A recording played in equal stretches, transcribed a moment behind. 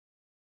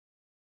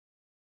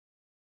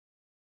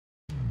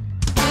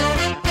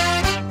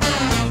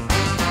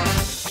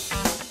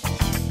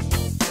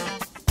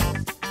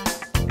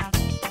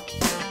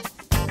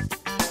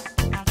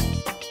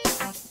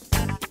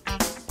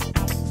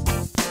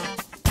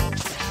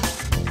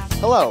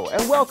Hello,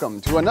 and welcome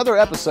to another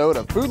episode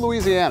of Food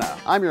Louisiana.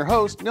 I'm your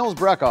host, Nils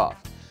Breckhoff.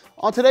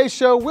 On today's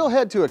show, we'll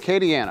head to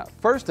Acadiana,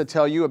 first to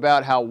tell you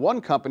about how one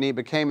company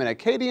became an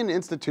Acadian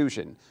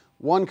institution,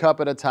 one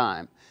cup at a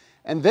time.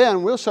 And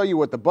then we'll show you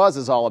what the buzz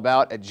is all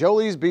about at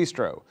Jolie's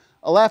Bistro,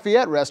 a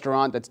Lafayette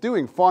restaurant that's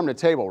doing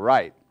farm-to-table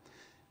right.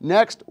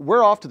 Next,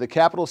 we're off to the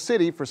capital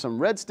city for some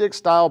Red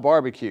Stick-style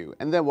barbecue,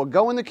 and then we'll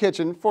go in the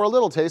kitchen for a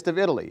little taste of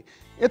Italy.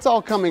 It's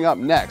all coming up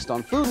next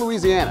on Food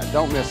Louisiana.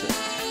 Don't miss it.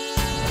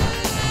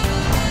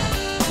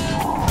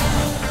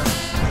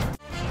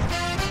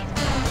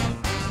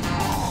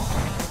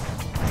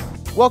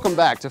 Welcome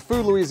back to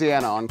Food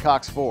Louisiana on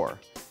Cox 4.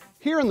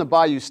 Here in the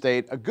Bayou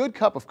State, a good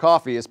cup of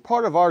coffee is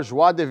part of our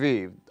joie de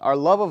vivre, our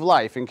love of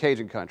life in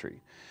Cajun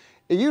country.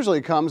 It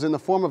usually comes in the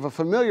form of a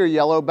familiar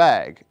yellow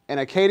bag, an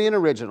Acadian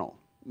original,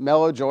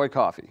 Mellow Joy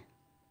Coffee.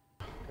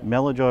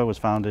 Mellow Joy was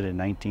founded in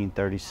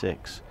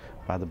 1936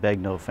 by the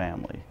Begnaud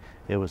family.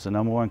 It was the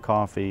 #1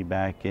 coffee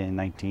back in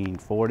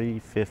 1940,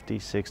 50,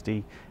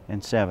 60,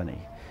 and 70.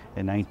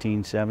 In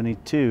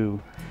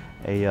 1972,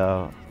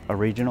 a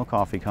regional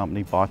coffee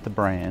company bought the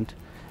brand,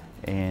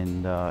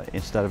 and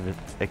instead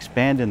of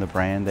expanding the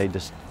brand, they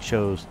just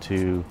chose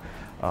to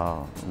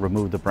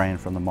remove the brand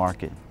from the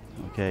market.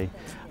 Okay,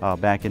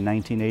 back in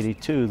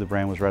 1982, the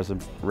brand was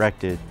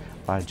resurrected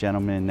by a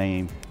gentleman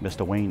named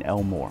Mr. Wayne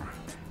Elmore.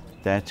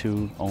 That's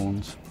who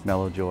owns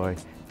Mellow Joy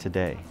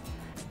today.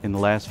 In the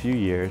last few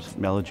years,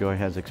 Mellow Joy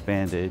has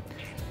expanded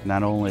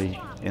not only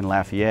in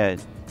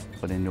Lafayette,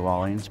 but in New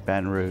Orleans,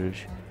 Baton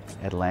Rouge,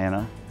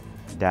 Atlanta,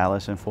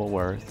 Dallas and Fort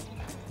Worth,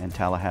 and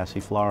Tallahassee,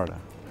 Florida,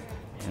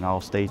 and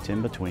all states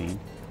in between.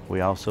 We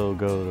also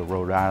go to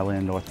Rhode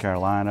Island, North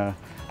Carolina.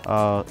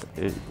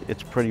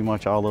 It's pretty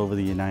much all over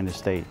the United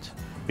States.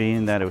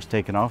 Being that it was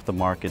taken off the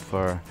market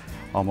for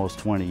almost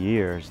 20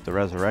 years, the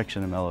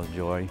resurrection of Mellow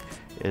Joy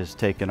is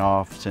taken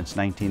off since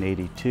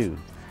 1982.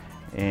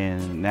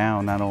 And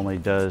now not only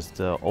does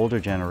the older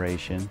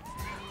generation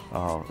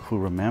who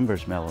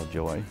remembers Mellow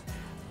Joy,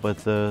 but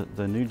the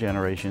new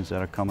generations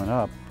that are coming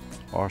up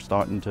are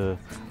starting to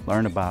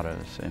learn about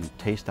us and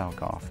taste our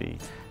coffee.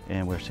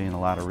 And we're seeing a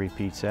lot of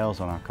repeat sales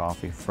on our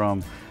coffee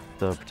from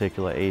the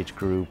particular age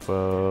group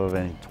of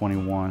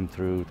 21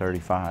 through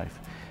 35.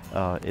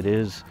 It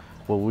is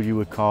what you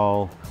would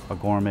call a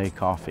gourmet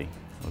coffee,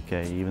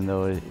 okay? Even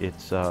though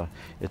it's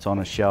on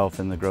a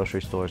shelf in the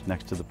grocery stores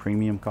next to the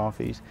premium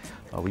coffees,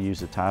 we use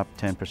the top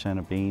 10%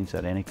 of beans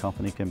that any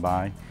company can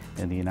buy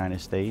in the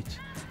United States.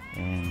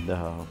 And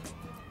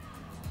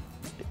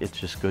it's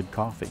just good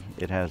coffee.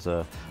 It has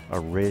a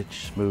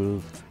rich,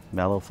 smooth,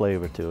 mellow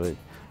flavor to it.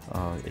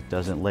 It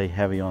doesn't lay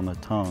heavy on the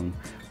tongue.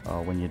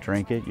 When you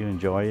drink it, you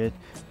enjoy it,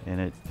 and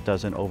it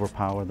doesn't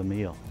overpower the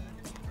meal.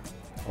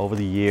 Over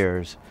the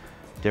years,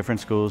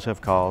 different schools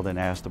have called and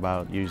asked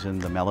about using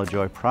the Mellow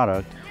Joy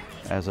product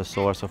as a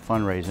source of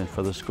fundraising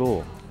for the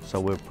school. So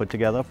we've put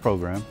together a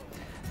program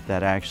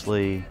that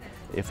actually,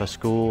 if a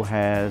school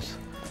has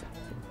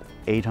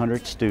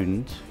 800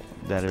 students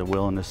that are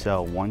willing to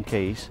sell one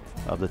case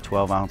of the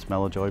 12-ounce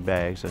Mellow Joy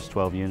bags, that's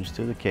 12 units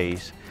to the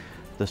case,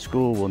 the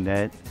school will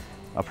net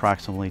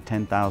approximately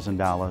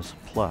 $10,000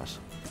 plus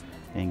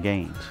in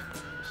gains.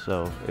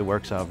 So it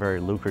works out very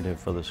lucrative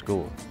for the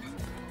school.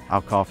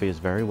 Our coffee is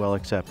very well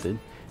accepted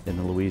in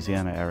the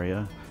Louisiana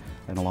area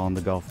and along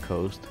the Gulf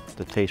Coast.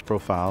 The taste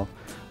profile,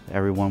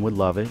 everyone would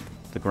love it.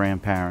 The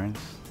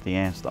grandparents, the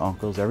aunts, the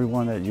uncles,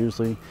 everyone that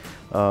usually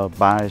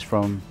buys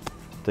from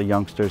the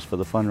youngsters for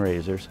the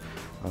fundraisers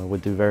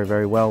would do very,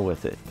 very well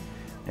with it.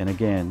 And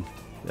again,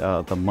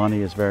 the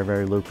money is very,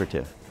 very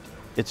lucrative.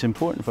 It's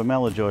important for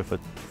Mellow Joy for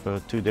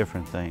two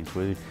different things.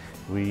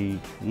 We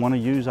want to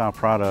use our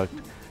product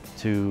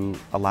to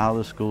allow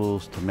the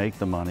schools to make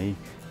the money,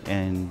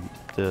 and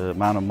the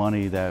amount of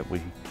money that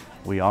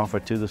we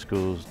offer to the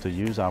schools to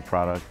use our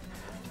product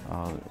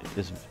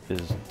is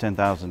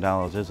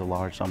 $10,000 is a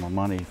large sum of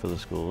money for the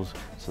schools.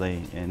 So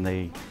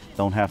they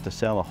don't have to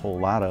sell a whole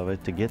lot of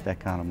it to get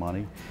that kind of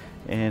money.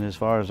 And as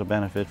far as a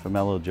benefit for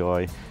Mellow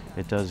Joy,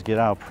 it does get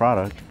our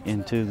product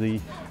into the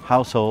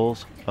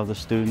households of the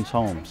students'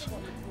 homes,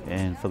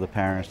 and for the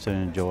parents to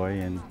enjoy,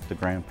 and the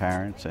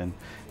grandparents and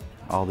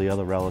all the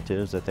other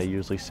relatives that they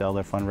usually sell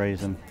their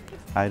fundraising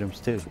items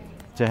to.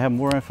 To have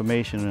more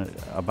information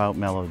about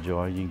Mellow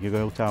Joy, you can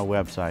go to our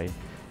website.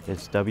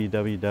 It's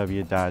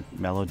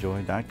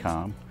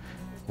www.mellowjoy.com.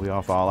 We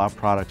offer all our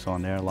products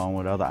on there along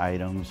with other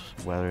items,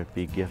 whether it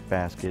be gift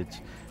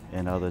baskets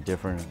and other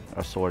different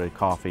assorted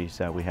coffees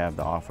that we have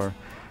to offer.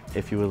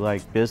 If you would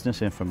like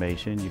business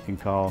information, you can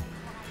call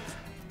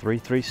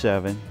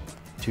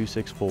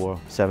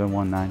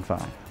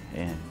 337-264-7195,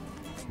 and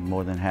I'm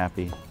more than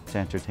happy to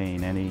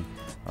entertain any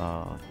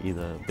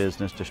either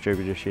business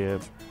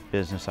distributorship,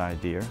 business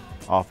idea,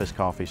 office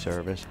coffee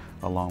service,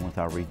 along with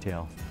our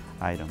retail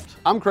items.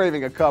 I'm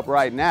craving a cup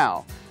right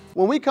now.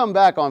 When we come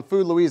back on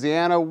Food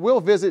Louisiana,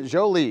 we'll visit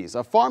Jolie's,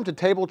 a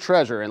farm-to-table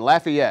treasure in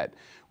Lafayette,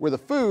 where the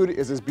food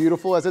is as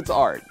beautiful as its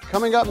art.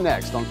 Coming up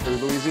next on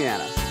Food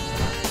Louisiana.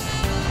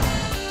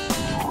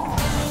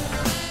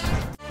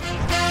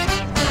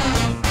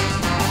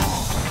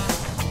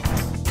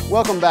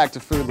 Welcome back to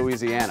Food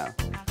Louisiana.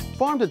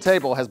 Farm to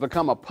table has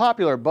become a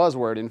popular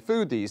buzzword in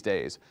food these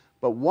days,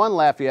 but one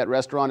Lafayette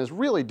restaurant is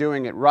really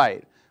doing it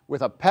right,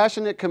 with a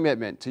passionate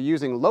commitment to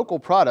using local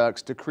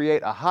products to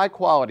create a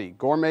high-quality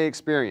gourmet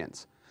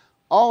experience,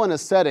 all in a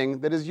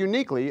setting that is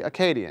uniquely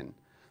Acadian.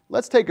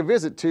 Let's take a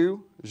visit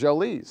to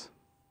Jolie's.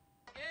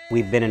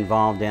 We've been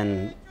involved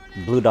in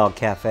Blue Dog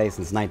Cafe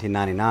since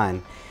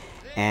 1999,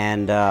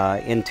 and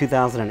in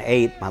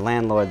 2008, my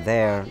landlord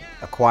there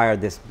acquired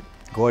this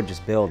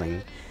gorgeous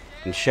building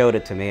and showed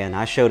it to me, and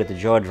I showed it to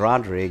George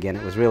Rodrigue, and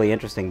it was really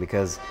interesting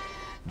because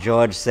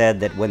George said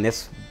that when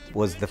this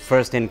was the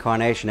first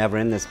incarnation ever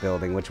in this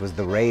building, which was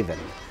the Raven,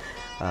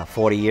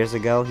 40 years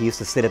ago, he used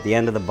to sit at the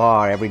end of the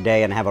bar every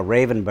day and have a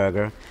Raven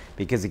burger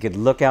because he could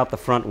look out the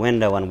front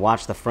window and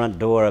watch the front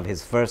door of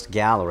his first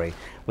gallery,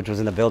 which was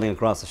in the building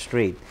across the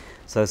street.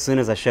 So as soon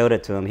as I showed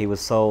it to him, he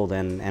was sold,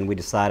 and we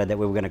decided that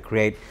we were going to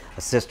create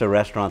a sister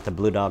restaurant to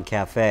Blue Dog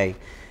Cafe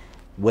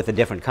with a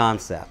different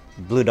concept.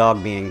 Blue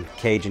Dog being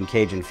Cajun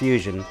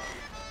fusion.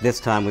 This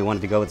time we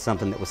wanted to go with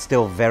something that was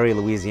still very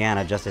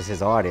Louisiana, just as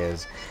his art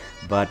is,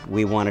 but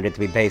we wanted it to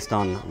be based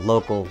on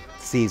local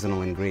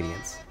seasonal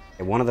ingredients.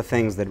 And one of the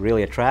things that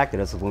really attracted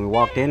us is when we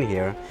walked in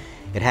here,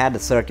 it had the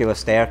circular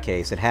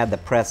staircase, it had the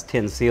pressed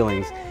tin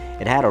ceilings,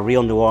 it had a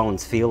real New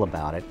Orleans feel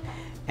about it,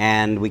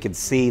 and we could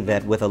see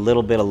that with a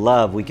little bit of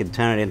love we could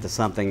turn it into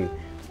something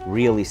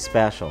really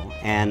special.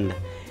 And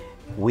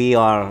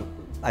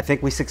I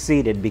think we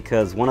succeeded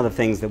because one of the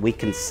things that we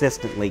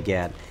consistently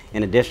get,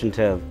 in addition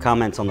to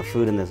comments on the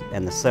food and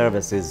the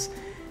service, is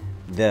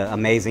the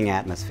amazing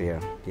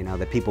atmosphere. You know,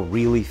 that people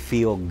really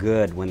feel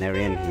good when they're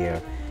in here,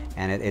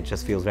 and it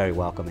just feels very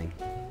welcoming.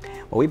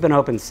 Well, we've been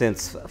open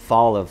since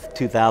fall of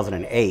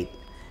 2008,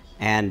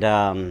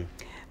 and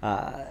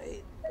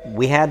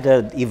we had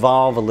to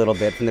evolve a little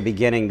bit from the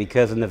beginning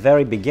because in the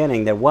very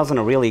beginning there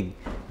wasn't a really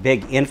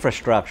big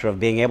infrastructure of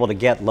being able to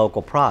get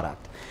local product.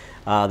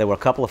 There were a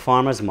couple of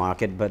farmers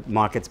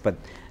markets, but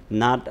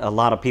not a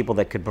lot of people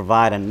that could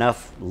provide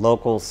enough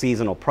local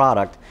seasonal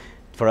product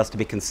for us to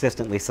be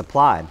consistently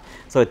supplied.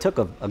 So it took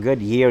a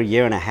good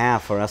year and a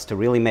half for us to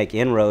really make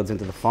inroads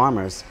into the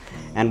farmers.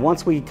 And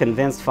once we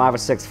convinced 5 or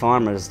 6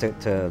 farmers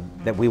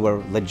that we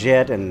were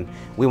legit and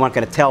we weren't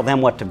going to tell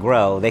them what to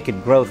grow, they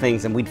could grow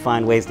things and we'd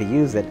find ways to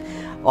use it,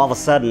 all of a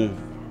sudden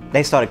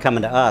they started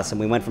coming to us, and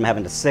we went from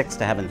having 6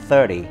 to having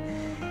 30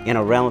 in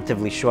a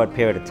relatively short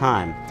period of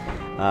time.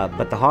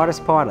 But the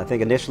hardest part, I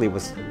think, initially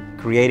was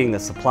creating the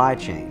supply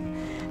chain.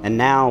 And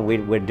now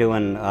we're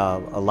doing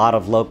a lot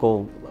of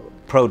local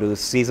produce,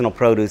 seasonal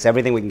produce,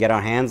 everything we can get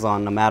our hands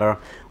on, no matter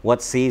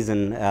what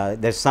season,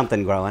 there's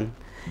something growing.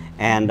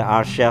 And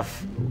our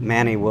chef,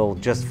 Manny, will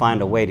just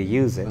find a way to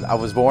use it. I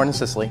was born in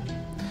Sicily.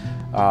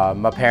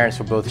 My parents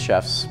were both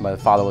chefs. My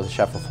father was a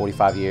chef for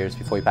 45 years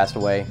before he passed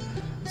away.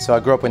 So I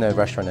grew up in the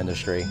restaurant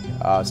industry.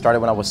 Started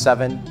when I was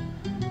 7.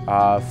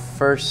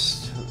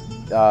 First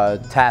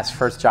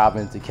job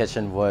in the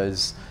kitchen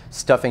was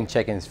stuffing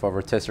chickens for a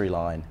rotisserie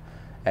line.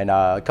 And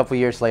a couple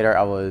years later,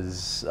 I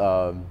was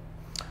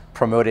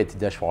promoted to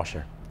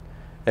dishwasher.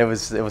 It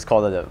was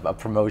called a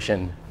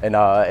promotion, and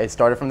it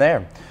started from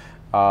there.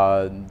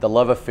 The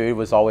love of food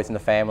was always in the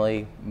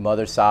family.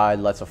 Mother's side,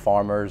 lots of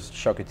farmers,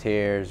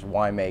 charcuteers,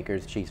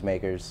 winemakers,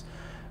 cheesemakers.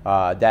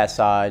 Dad's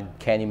side,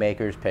 candy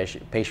makers,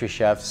 pastry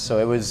chefs. So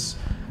it was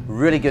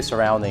really good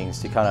surroundings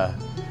to kind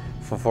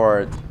of,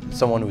 for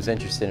someone who's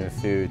interested in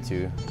food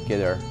to get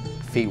their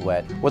feet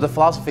wet. Well, the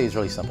philosophy is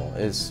really simple.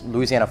 It's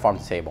Louisiana farm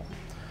to table.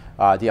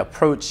 The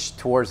approach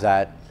towards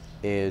that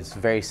is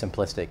very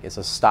simplistic. It's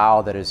a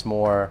style that is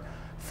more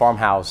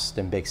farmhouse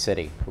than big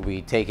city.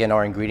 We take in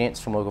our ingredients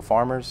from local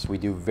farmers. We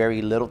do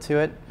very little to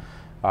it.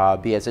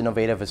 Be as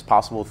innovative as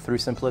possible through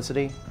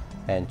simplicity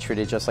and treat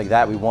it just like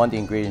that. We want the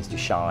ingredients to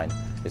shine.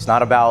 It's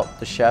not about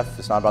the chef,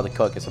 it's not about the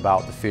cook, it's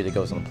about the food that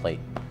goes on the plate.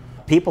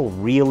 People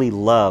really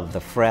love the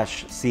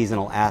fresh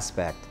seasonal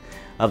aspect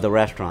of the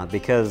restaurant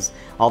because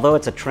although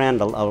it's a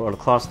trend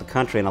across the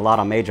country in a lot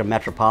of major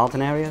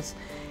metropolitan areas,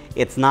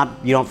 it's not,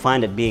 you don't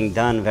find it being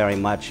done very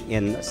much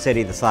in a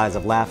city the size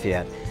of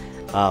Lafayette.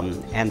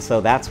 And so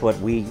that's what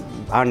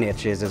our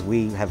niche is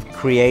we have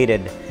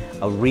created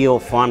a real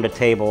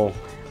farm-to-table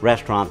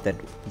restaurant that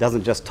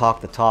doesn't just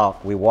talk the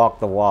talk, we walk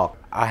the walk.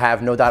 I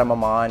have no doubt in my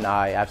mind,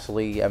 I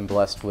absolutely am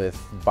blessed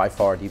with by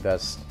far the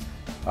best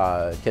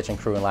kitchen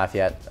crew in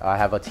Lafayette. I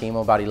have a team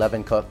of about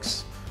 11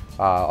 cooks,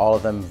 all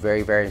of them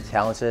very, very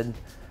talented.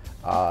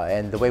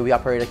 And the way we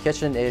operate a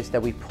kitchen is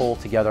that we pull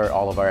together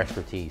all of our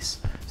expertise.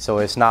 So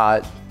it's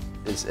not,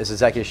 as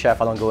executive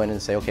chef, I don't go in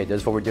and say, okay,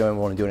 this is what we're doing,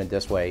 we want to do it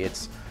this way.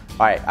 It's,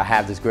 all right, I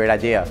have this great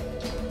idea.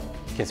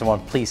 Can someone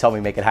please help me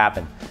make it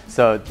happen?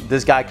 So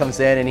this guy comes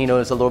in and he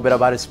knows a little bit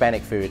about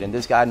Hispanic food, and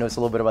this guy knows a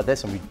little bit about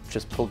this, and we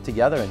just pull it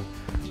together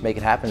and make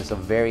it happen. It's a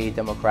very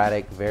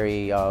democratic,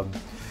 very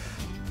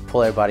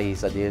pull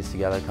everybody's ideas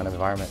together kind of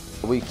environment.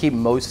 We keep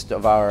most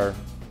of our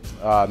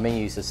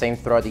menus the same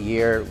throughout the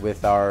year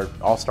with our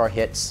all-star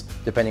hits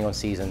depending on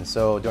season.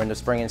 So during the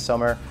spring and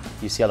summer,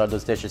 you see a lot of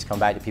those dishes come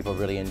back that people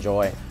really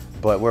enjoy.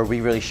 But where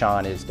we really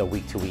shine is the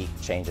week-to-week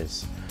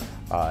changes.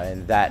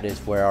 and that is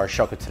where our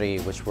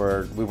charcuterie, which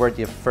we were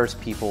the first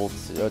people,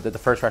 the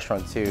first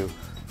restaurant to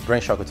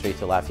bring charcuterie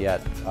to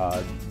Lafayette,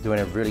 doing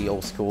a really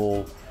old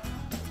school,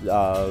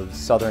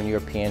 Southern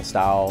European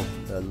style,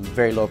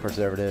 very low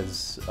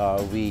preservatives.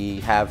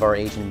 We have our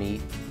Asian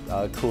meat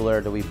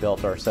cooler that we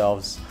built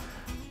ourselves,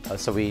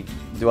 so we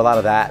do a lot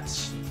of that.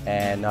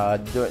 And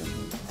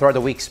throughout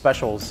the week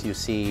specials, you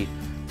see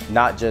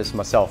not just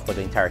myself, but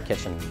the entire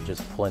kitchen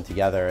just pulling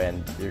together,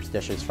 and there's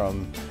dishes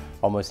from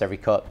almost every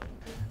cook.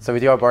 So we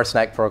do our bar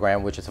snack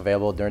program, which is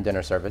available during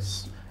dinner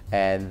service,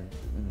 and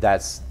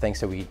that's things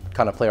that we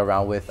kind of play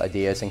around with,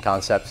 ideas and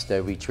concepts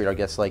that we treat our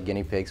guests like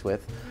guinea pigs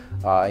with,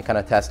 and kind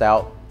of test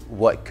out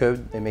what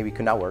could and maybe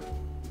could not work.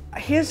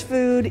 His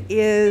food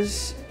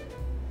is,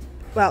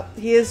 well,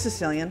 he is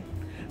Sicilian,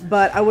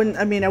 but I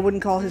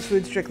wouldn't call his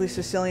food strictly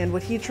Sicilian.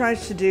 What he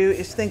tries to do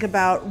is think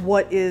about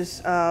what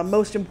is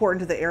most important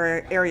to the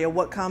area,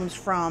 what comes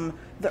from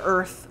the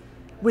earth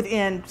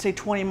within, say,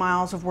 20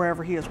 miles of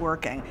wherever he is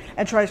working,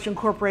 and tries to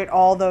incorporate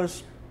all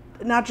those,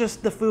 not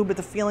just the food, but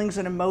the feelings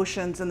and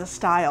emotions and the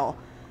style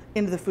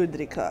into the food that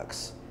he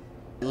cooks.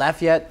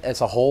 Lafayette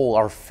as a whole,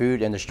 our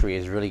food industry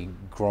is really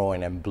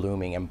growing and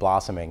blooming and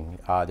blossoming.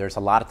 There's a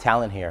lot of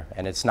talent here,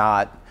 and it's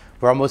not,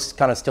 we're almost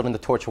kind of stealing the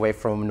torch away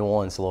from New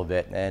Orleans a little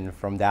bit, and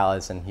from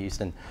Dallas and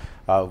Houston.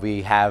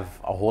 We have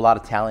a whole lot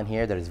of talent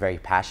here that is very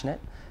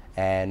passionate,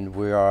 and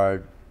we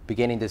are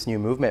beginning this new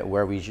movement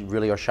where we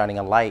really are shining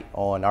a light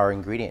on our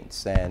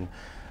ingredients,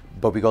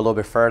 but we go a little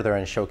bit further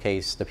and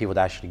showcase the people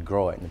that actually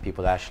grow it and the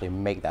people that actually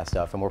make that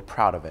stuff, and we're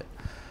proud of it.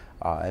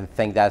 And I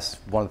think that's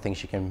one of the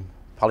things you can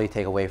probably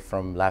take away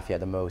from Lafayette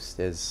the most,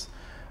 is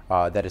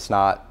that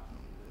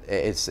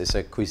it's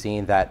a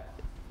cuisine that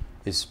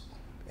is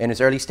in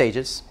its early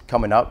stages,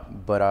 coming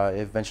up, but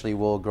eventually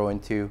will grow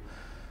into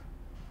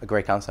a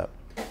great concept.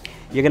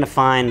 You're going to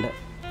find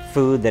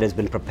food that has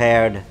been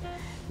prepared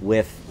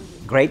with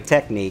great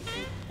technique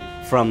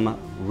from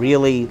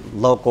really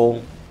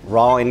local,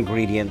 raw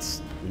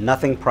ingredients,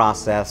 nothing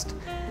processed,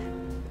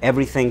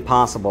 everything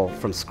possible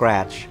from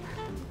scratch.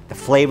 The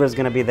flavor is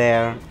going to be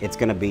there, it's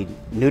going to be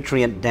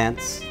nutrient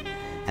dense,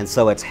 and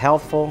so it's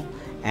healthful.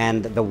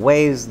 And the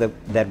ways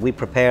that we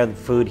prepare the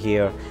food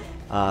here,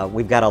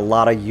 we've got a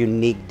lot of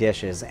unique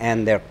dishes,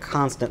 and they're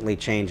constantly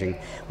changing.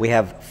 We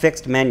have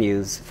fixed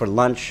menus for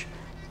lunch,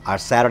 our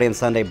Saturday and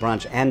Sunday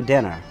brunch, and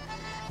dinner,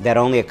 that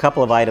only a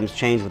couple of items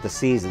change with the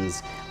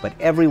seasons, but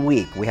every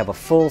week we have a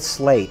full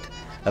slate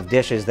of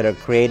dishes that are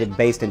created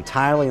based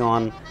entirely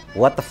on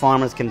what the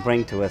farmers can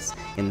bring to us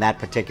in that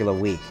particular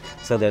week.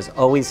 So there's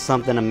always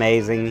something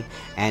amazing,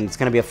 and it's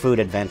going to be a food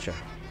adventure.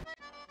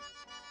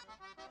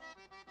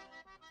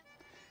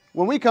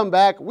 When we come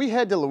back, we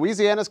head to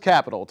Louisiana's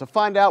capital to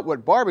find out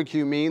what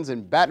barbecue means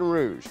in Baton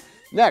Rouge.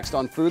 Next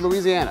on Food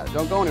Louisiana.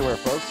 Don't go anywhere,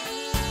 folks.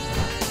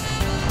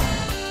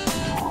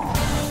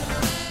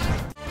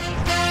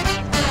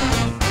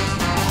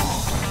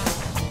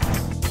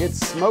 It's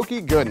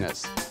smoky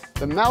goodness,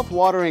 the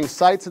mouth-watering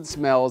sights and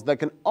smells that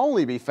can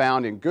only be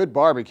found in good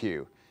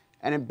barbecue.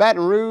 And in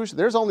Baton Rouge,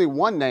 there's only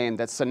one name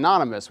that's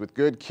synonymous with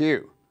good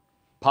Q: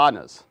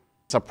 Podnas.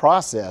 It's a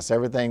process.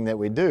 Everything that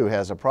we do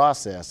has a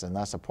process, and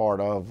that's a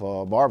part of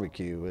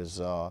barbecue, is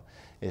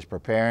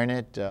preparing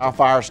it. Our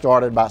fire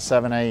started about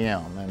 7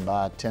 a.m. and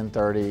by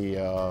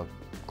 10:30,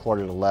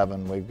 quarter to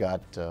 11, we've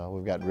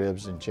got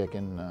ribs and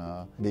chicken,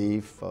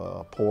 beef,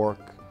 pork.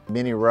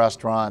 Many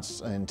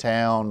restaurants in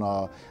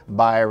town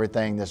buy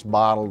everything that's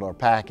bottled or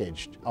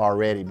packaged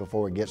already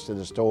before it gets to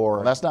the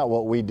store. That's not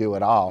what we do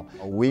at all.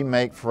 We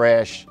make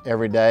fresh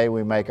every day.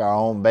 We make our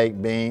own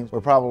baked beans.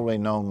 We're probably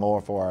known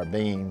more for our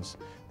beans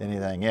than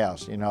anything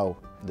else. You know,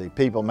 the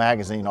People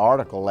magazine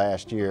article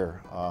last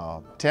year,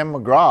 Tim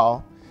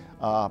McGraw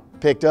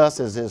picked us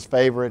as his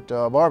favorite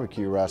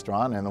barbecue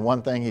restaurant, and the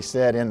one thing he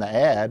said in the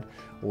ad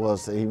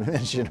was he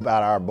mentioned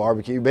about our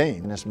barbecue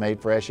beans. And it's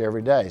made fresh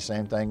every day.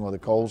 Same thing with the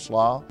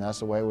coleslaw. That's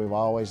the way we've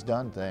always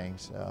done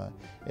things.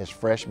 It's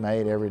fresh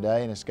made every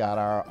day, and it's got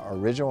our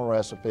original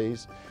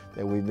recipes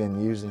that we've been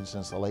using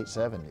since the late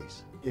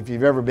 70s. If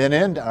you've ever been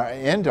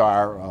into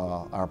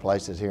our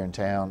places here in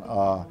town,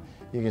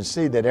 you can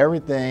see that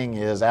everything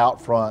is out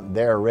front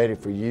there ready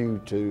for you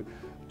to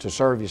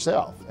serve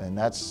yourself. And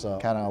that's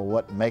kind of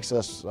what makes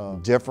us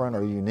different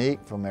or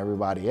unique from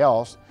everybody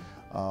else.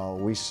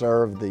 We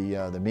serve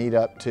the meat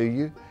up to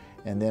you,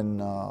 and then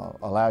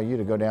allow you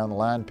to go down the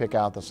line, pick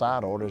out the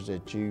side orders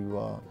that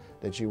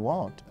you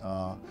want.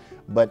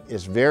 But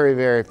it's very,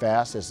 very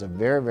fast. It's a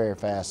very, very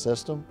fast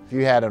system. If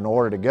you had an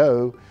order to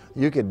go,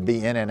 you could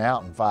be in and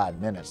out in 5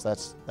 minutes.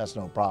 That's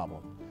no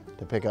problem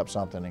to pick up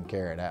something and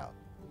carry it out.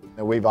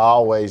 And we've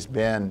always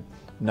been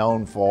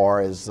known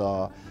for is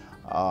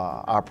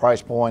our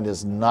price point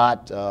is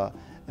not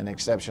an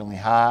exceptionally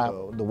high.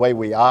 The way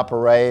we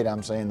operate,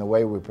 I'm saying the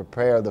way we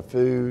prepare the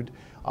food,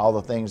 all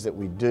the things that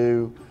we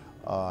do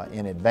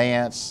in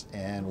advance,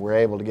 and we're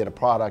able to get a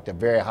product, a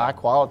very high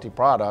quality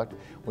product.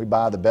 We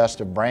buy the best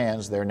of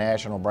brands, they're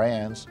national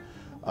brands,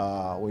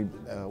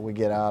 we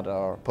get out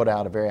or put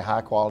out a very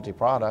high quality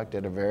product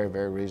at a very,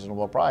 very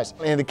reasonable price.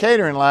 In the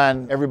catering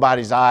line,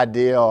 everybody's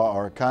idea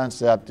or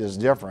concept is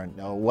different.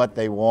 What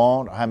they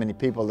want, how many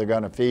people they're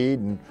going to feed,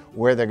 and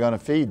where they're going to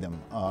feed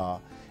them.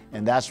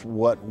 And that's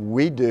what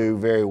we do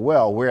very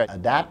well. We're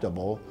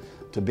adaptable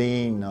to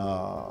being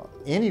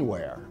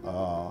anywhere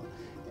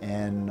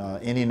and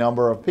any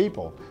number of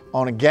people.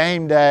 On a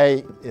game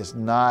day, it's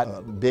not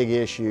a big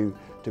issue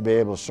to be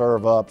able to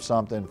serve up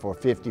something for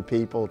 50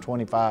 people,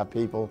 25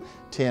 people,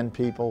 10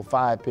 people,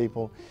 5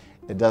 people.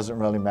 It doesn't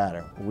really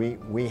matter.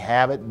 We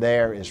have it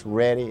there, it's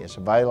ready, it's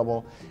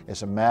available.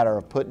 It's a matter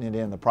of putting it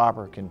in the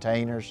proper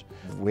containers.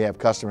 We have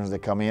customers that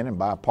come in and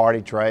buy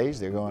party trays.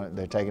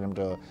 They're taking them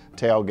to a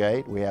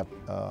tailgate. We have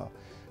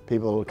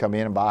people who come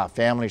in and buy a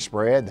family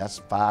spread. That's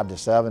 5 to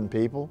 7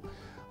 people.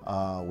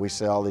 We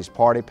sell these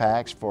party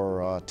packs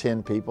for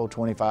 10 people,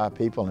 25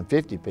 people, and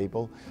 50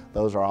 people.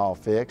 Those are all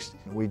fixed.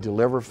 We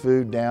deliver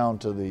food down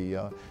to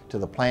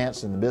the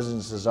plants and the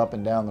businesses up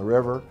and down the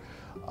river.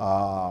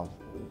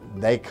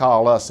 They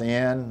call us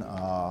in.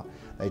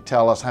 They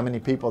tell us how many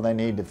people they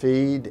need to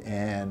feed,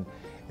 and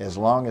as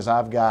long as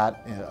I've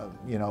got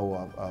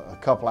a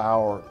couple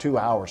hour, 2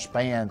 hour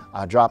span,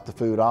 I drop the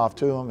food off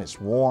to them. It's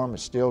warm,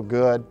 it's still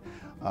good.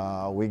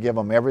 We give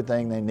them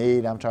everything they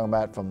need. I'm talking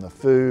about from the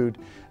food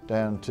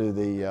down to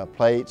the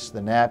plates,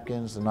 the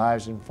napkins, the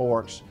knives and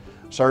forks,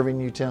 serving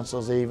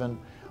utensils even.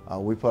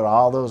 We put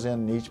all those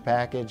in each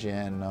package,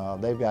 and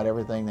they've got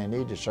everything they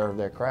need to serve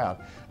their crowd,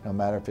 no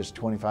matter if it's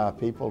 25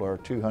 people or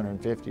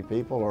 250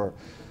 people or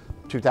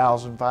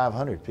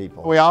 2,500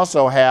 people. We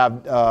also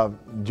have,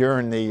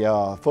 during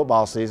the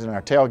football season,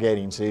 our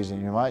tailgating season,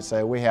 you might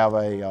say, we have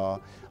a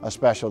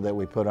special that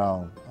we put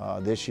on.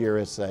 This year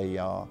it's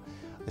a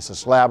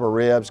slab of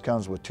ribs,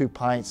 comes with 2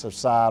 pints of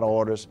side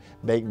orders,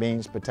 baked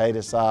beans, potato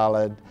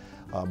salad,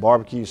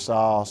 barbecue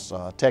sauce,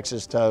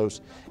 Texas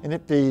toast, and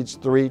it feeds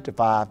 3 to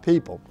 5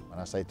 people. When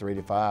I say 3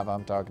 to 5,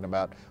 I'm talking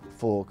about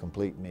full,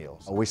 complete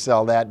meals. We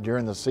sell that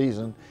during the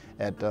season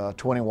at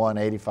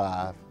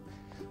 $21.85.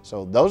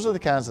 So those are the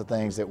kinds of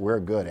things that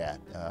we're good at.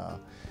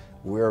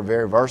 We're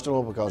very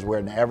versatile because we're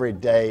an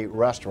everyday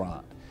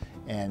restaurant,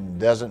 and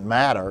doesn't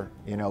matter,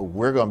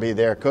 we're going to be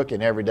there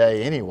cooking every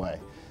day anyway.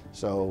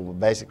 So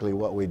basically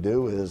what we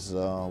do is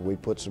we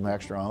put some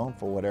extra on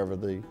for whatever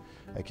the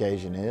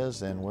occasion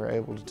is, and we're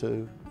able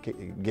to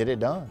get it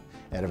done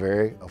at a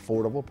very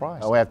affordable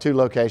price. We have 2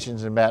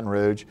 locations in Baton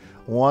Rouge.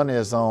 One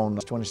is on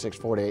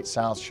 2648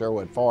 South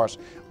Sherwood Forest,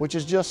 which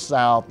is just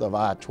south of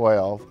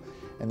I-12,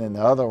 and then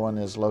the other one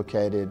is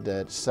located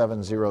at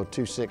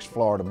 7026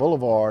 Florida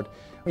Boulevard.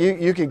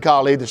 You can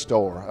call either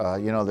store.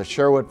 The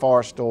Sherwood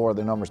Forest store,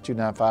 the number is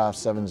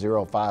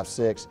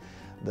 295-7056.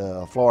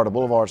 The Florida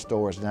Boulevard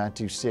store is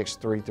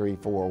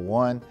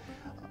 926-3341.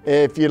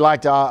 If you'd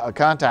like to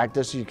contact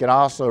us, you can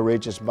also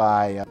reach us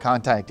by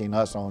contacting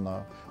us on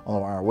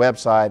our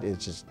website.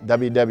 It's just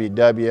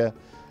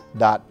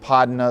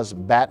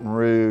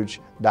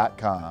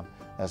www.podnasbatonrouge.com.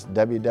 That's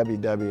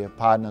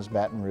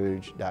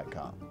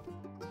www.podnasbatonrouge.com.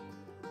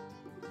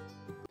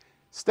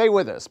 Stay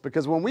with us,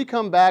 because when we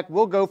come back,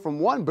 we'll go from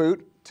one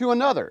boot to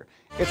another.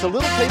 It's a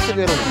little taste of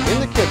Italy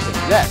in the kitchen,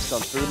 next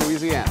on Food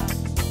Louisiana.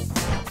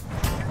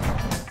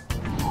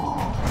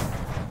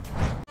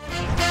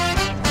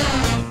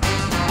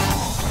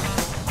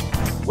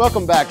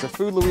 Welcome back to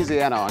Food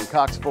Louisiana on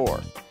Cox 4.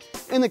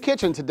 In the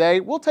kitchen today,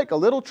 we'll take a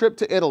little trip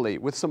to Italy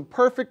with some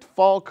perfect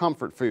fall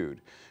comfort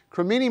food.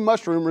 Cremini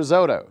mushroom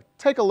risotto.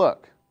 Take a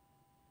look.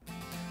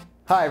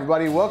 Hi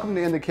everybody, welcome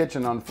to In the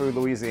Kitchen on Food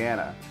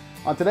Louisiana.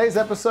 On today's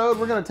episode,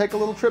 we're going to take a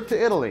little trip to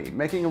Italy,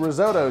 making a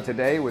risotto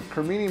today with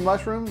cremini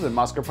mushrooms and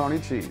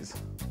mascarpone cheese.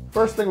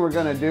 First thing we're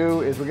going to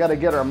do is we got to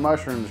get our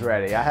mushrooms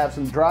ready. I have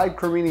some dried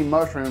cremini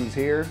mushrooms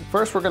here.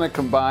 First, we're going to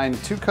combine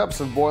 2 cups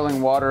of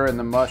boiling water and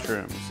the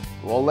mushrooms.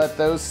 We'll let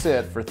those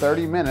sit for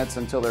 30 minutes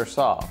until they're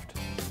soft.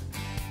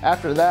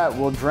 After that,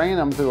 we'll drain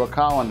them through a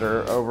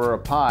colander over a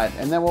pot,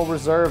 and then we'll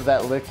reserve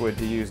that liquid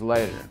to use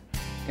later.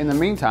 In the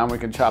meantime, we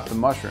can chop the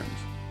mushrooms.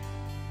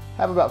 I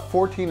have about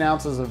 14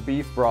 ounces of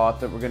beef broth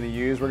that we're going to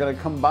use. We're going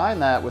to combine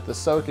that with the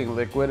soaking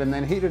liquid and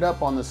then heat it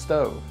up on the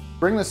stove.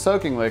 Bring the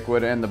soaking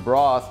liquid and the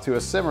broth to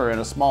a simmer in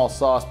a small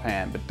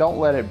saucepan, but don't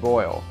let it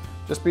boil.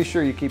 Just be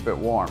sure you keep it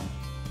warm.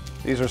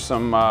 These are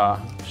some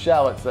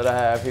shallots that I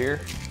have here.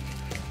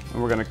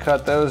 And we're going to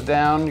cut those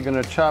down. You're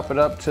going to chop it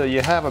up till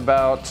you have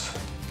about,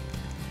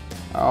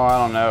 I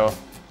don't know,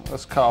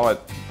 let's call it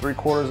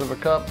 3/4 of a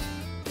cup.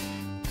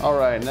 All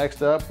right,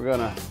 next up, we're going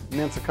to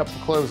mince a couple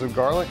cloves of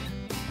garlic.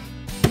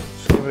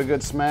 Just give it a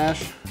good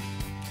smash.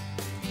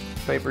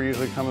 Paper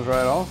usually comes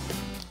right off.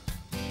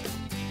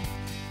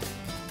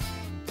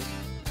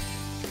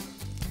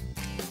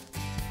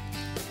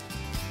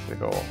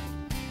 Big ol'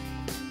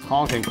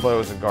 honking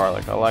cloves of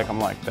garlic. I like them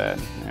like that.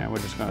 And we're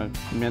just going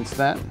to mince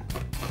that.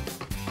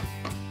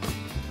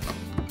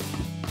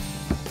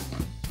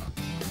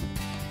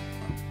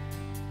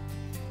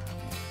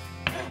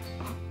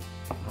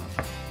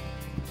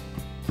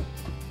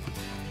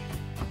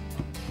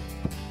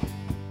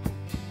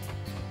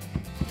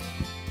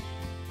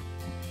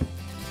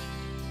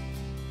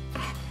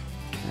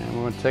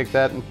 going to take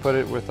that and put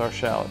it with our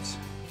shallots.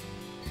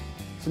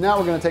 So now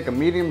we're going to take a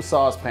medium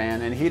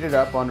saucepan and heat it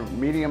up on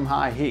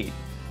medium-high heat.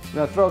 I'm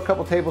going to throw a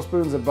couple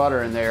tablespoons of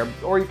butter in there,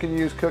 or you can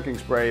use cooking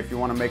spray if you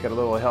want to make it a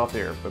little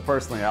healthier, but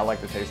personally I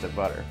like the taste of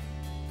butter.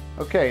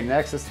 Okay,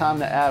 next it's time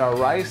to add our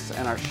rice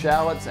and our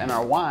shallots and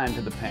our wine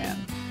to the pan.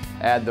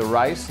 Add the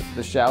rice,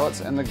 the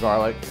shallots, and the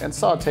garlic and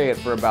saute it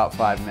for about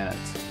 5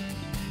 minutes.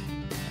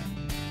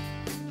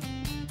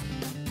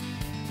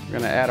 We're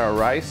going to add our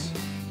rice.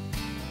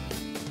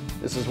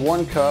 This is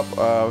 1 cup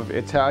of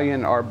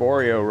Italian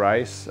arborio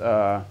rice,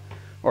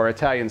 or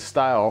Italian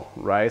style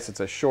rice. It's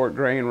a short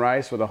grain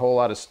rice with a whole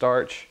lot of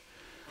starch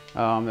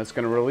that's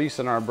going to release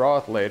in our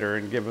broth later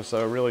and give us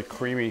a really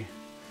creamy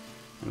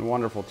and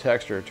wonderful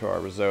texture to our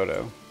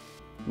risotto.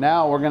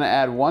 Now we're going to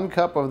add 1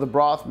 cup of the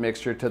broth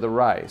mixture to the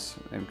rice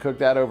and cook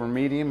that over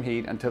medium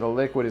heat until the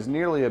liquid is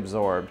nearly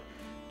absorbed.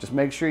 Just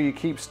make sure you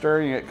keep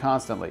stirring it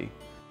constantly.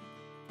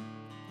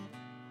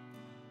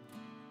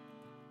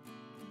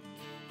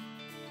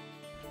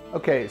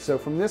 Okay, so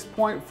from this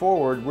point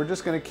forward, we're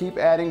just going to keep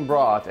adding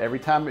broth. Every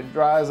time it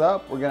dries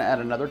up, we're going to add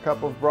another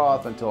cup of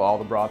broth until all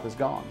the broth is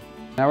gone.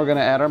 Now we're going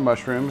to add our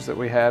mushrooms that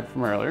we had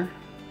from earlier.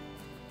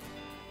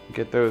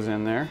 Get those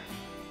in there.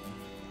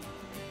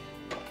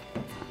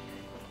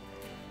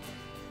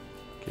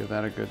 Give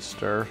that a good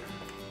stir.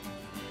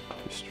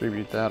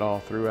 Distribute that all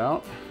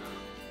throughout.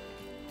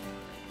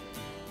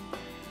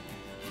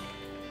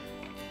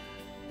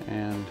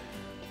 And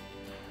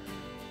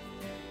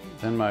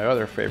then my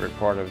other favorite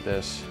part of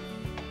this,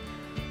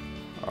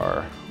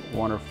 our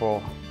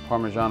wonderful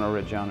Parmigiano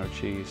Reggiano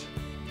cheese.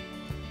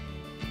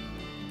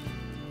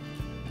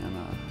 And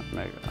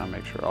I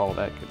make sure all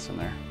that gets in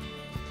there.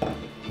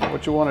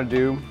 What you want to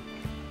do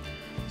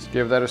is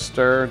give that a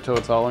stir until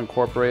it's all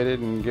incorporated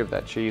and give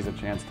that cheese a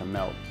chance to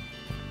melt.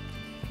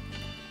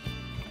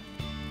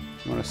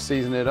 You want to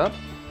season it up.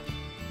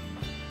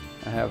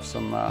 I have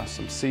some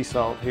sea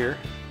salt here.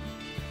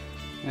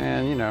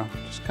 And you know,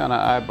 just kind of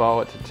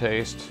eyeball it to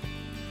taste.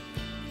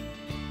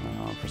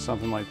 For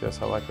something like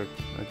this, I like a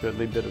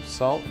goodly bit of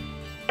salt.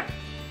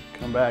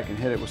 Come back and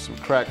hit it with some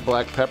cracked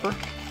black pepper.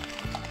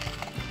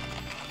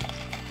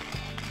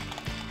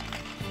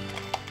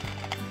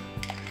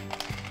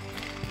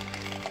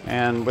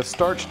 And with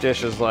starch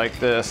dishes like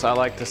this, I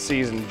like to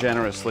season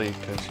generously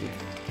because you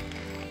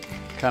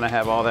kind of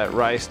have all that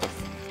rice to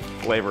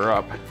flavor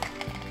up.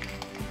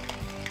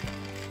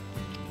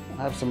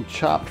 I have some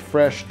chopped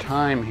fresh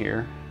thyme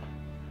here.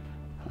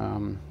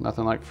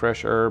 Nothing like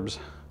fresh herbs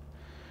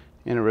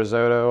in a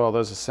risotto. All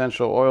those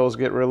essential oils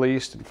get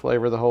released and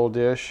flavor the whole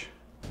dish.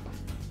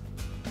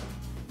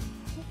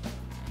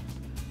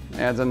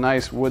 Adds a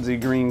nice woodsy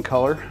green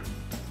color.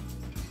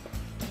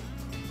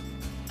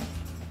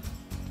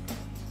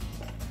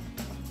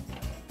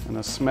 And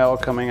the smell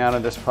coming out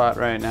of this pot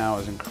right now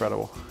is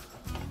incredible.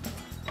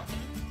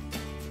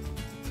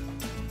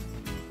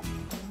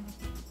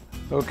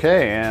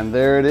 Okay, and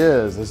there it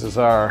is. This is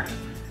our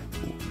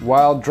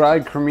wild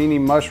dried cremini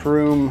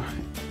mushroom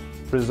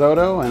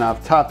risotto, and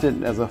I've topped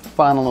it as a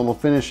final little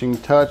finishing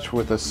touch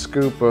with a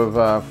scoop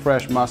of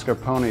fresh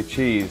mascarpone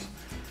cheese.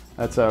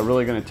 That's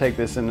really going to take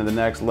this into the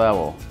next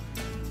level.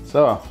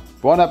 So,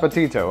 buon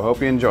appetito.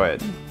 Hope you enjoy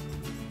it.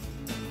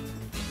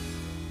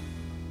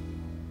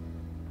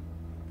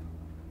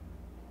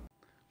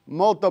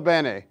 Molto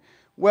bene.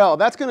 Well,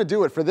 that's going to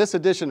do it for this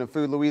edition of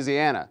Food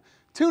Louisiana.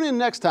 Tune in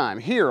next time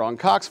here on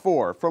Cox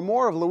 4 for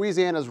more of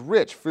Louisiana's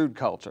rich food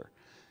culture.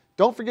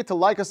 Don't forget to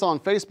like us on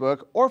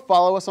Facebook or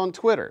follow us on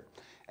Twitter.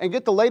 And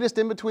get the latest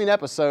in-between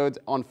episodes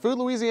on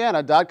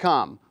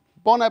foodlouisiana.com.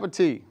 Bon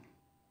appetit!